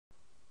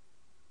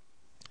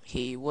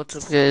Hey, what's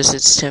up guys,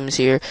 it's Tim's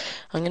here.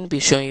 I'm going to be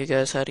showing you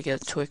guys how to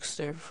get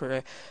Twixtor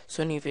for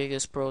Sony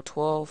Vegas Pro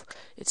 12.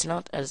 It's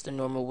not as the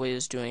normal way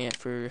as doing it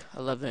for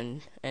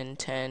 11 and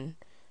 10,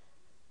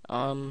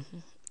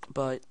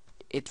 but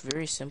it's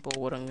very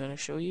simple what I'm going to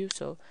show you.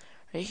 So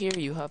right here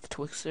you have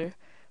Twixtor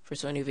for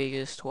Sony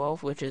Vegas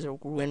 12, which is a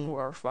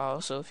WinRAR file.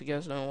 So if you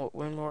guys don't know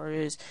what WinRAR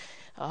is,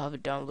 I'll have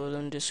it downloaded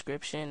in the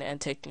description,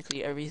 and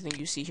technically everything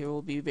you see here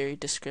will be very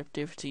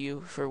descriptive to you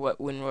for what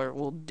WinRAR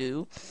will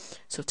do.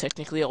 So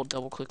technically I'll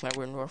double click my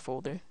WinRAR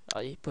folder,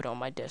 I put it on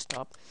my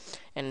desktop,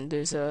 and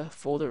there's a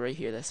folder right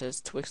here that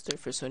says Twixtor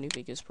for Sony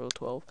Vegas Pro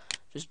 12.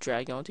 Just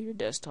drag it onto your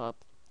desktop,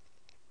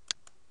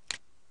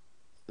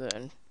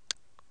 then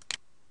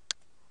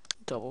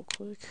double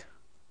click,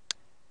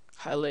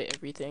 highlight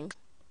everything,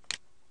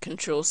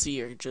 Control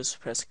C or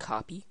just press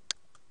copy,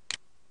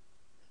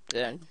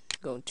 then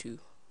go to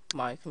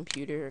my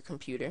computer or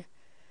computer,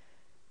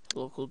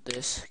 local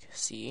disk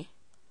C,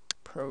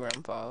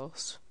 program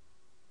files,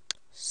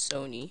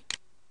 Sony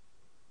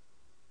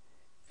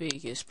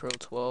Vegas Pro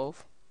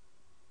 12,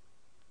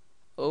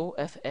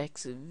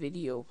 OFX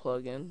video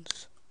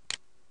plugins,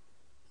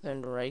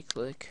 then right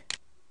click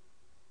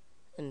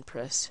and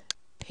press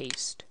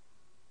paste,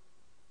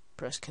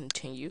 press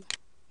continue,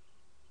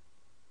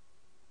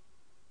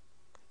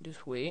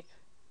 just wait,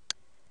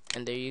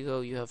 and there you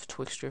go, you have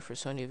Twixtor for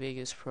Sony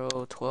Vegas Pro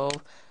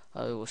 12.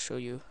 I will show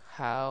you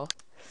how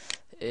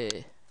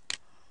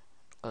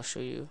I'll show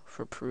you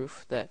for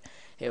proof that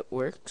it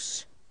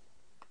works.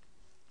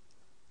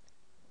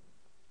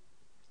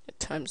 At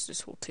times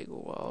this will take a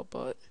while,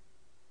 but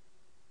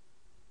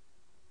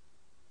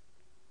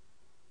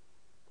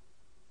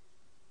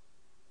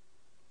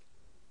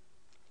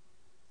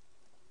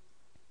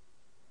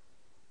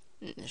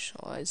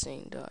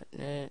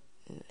initializing.net,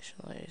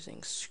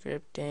 initializing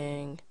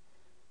scripting.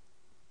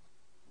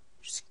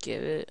 Just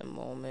give it a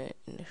moment.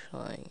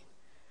 Initializing.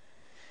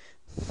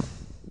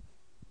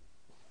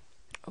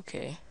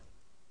 Okay.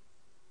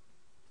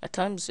 At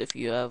times, if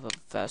you have a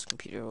fast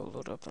computer, it will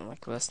load up in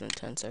like less than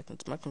 10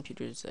 seconds. My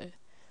computer is at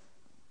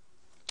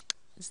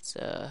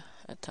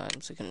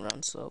times it can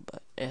run slow,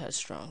 but it has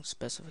strong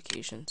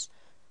specifications.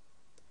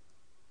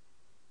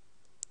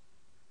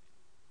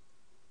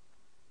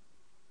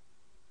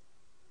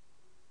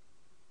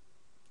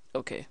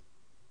 Okay.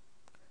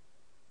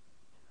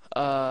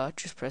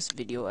 Just press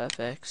Video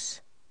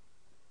FX,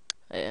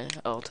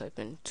 and I'll type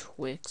in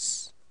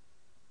Twixtor.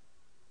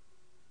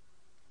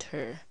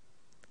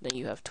 Then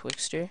you have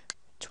Twixtor,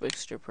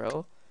 Twixtor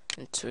Pro,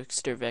 and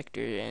Twixtor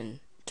Vector and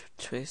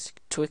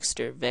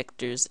Twixtor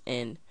Vectors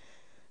N.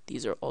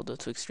 These are all the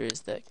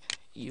Twixtors that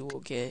you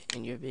will get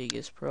in your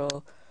Vegas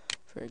Pro.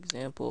 For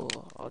example,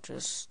 I'll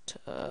just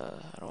I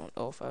don't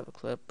know if I have a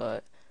clip,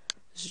 but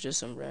this is just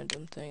some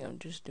random thing I'm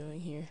just doing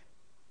here.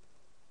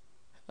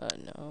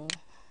 No.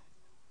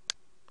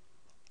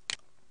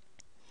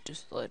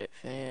 Just let it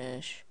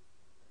finish.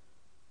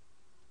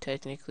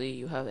 Technically,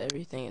 you have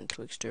everything in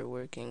Twixtor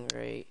working,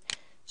 right?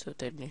 So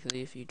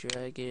technically, if you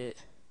drag it,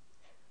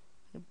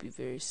 it'll be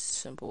very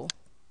simple.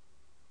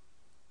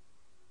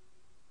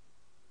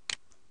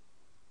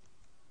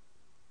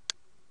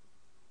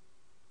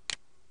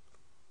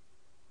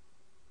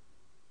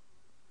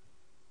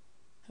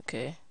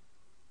 Okay.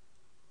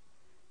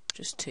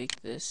 Just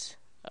take this,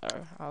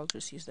 or I'll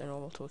just use the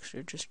normal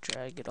Twixtor, just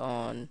drag it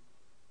on.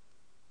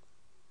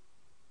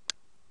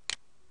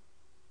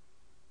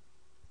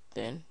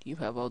 Then you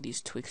have all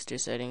these Twixtor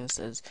settings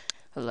as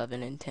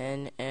 11 and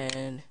 10,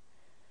 and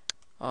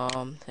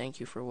thank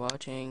you for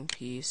watching,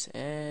 peace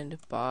and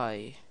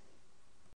bye.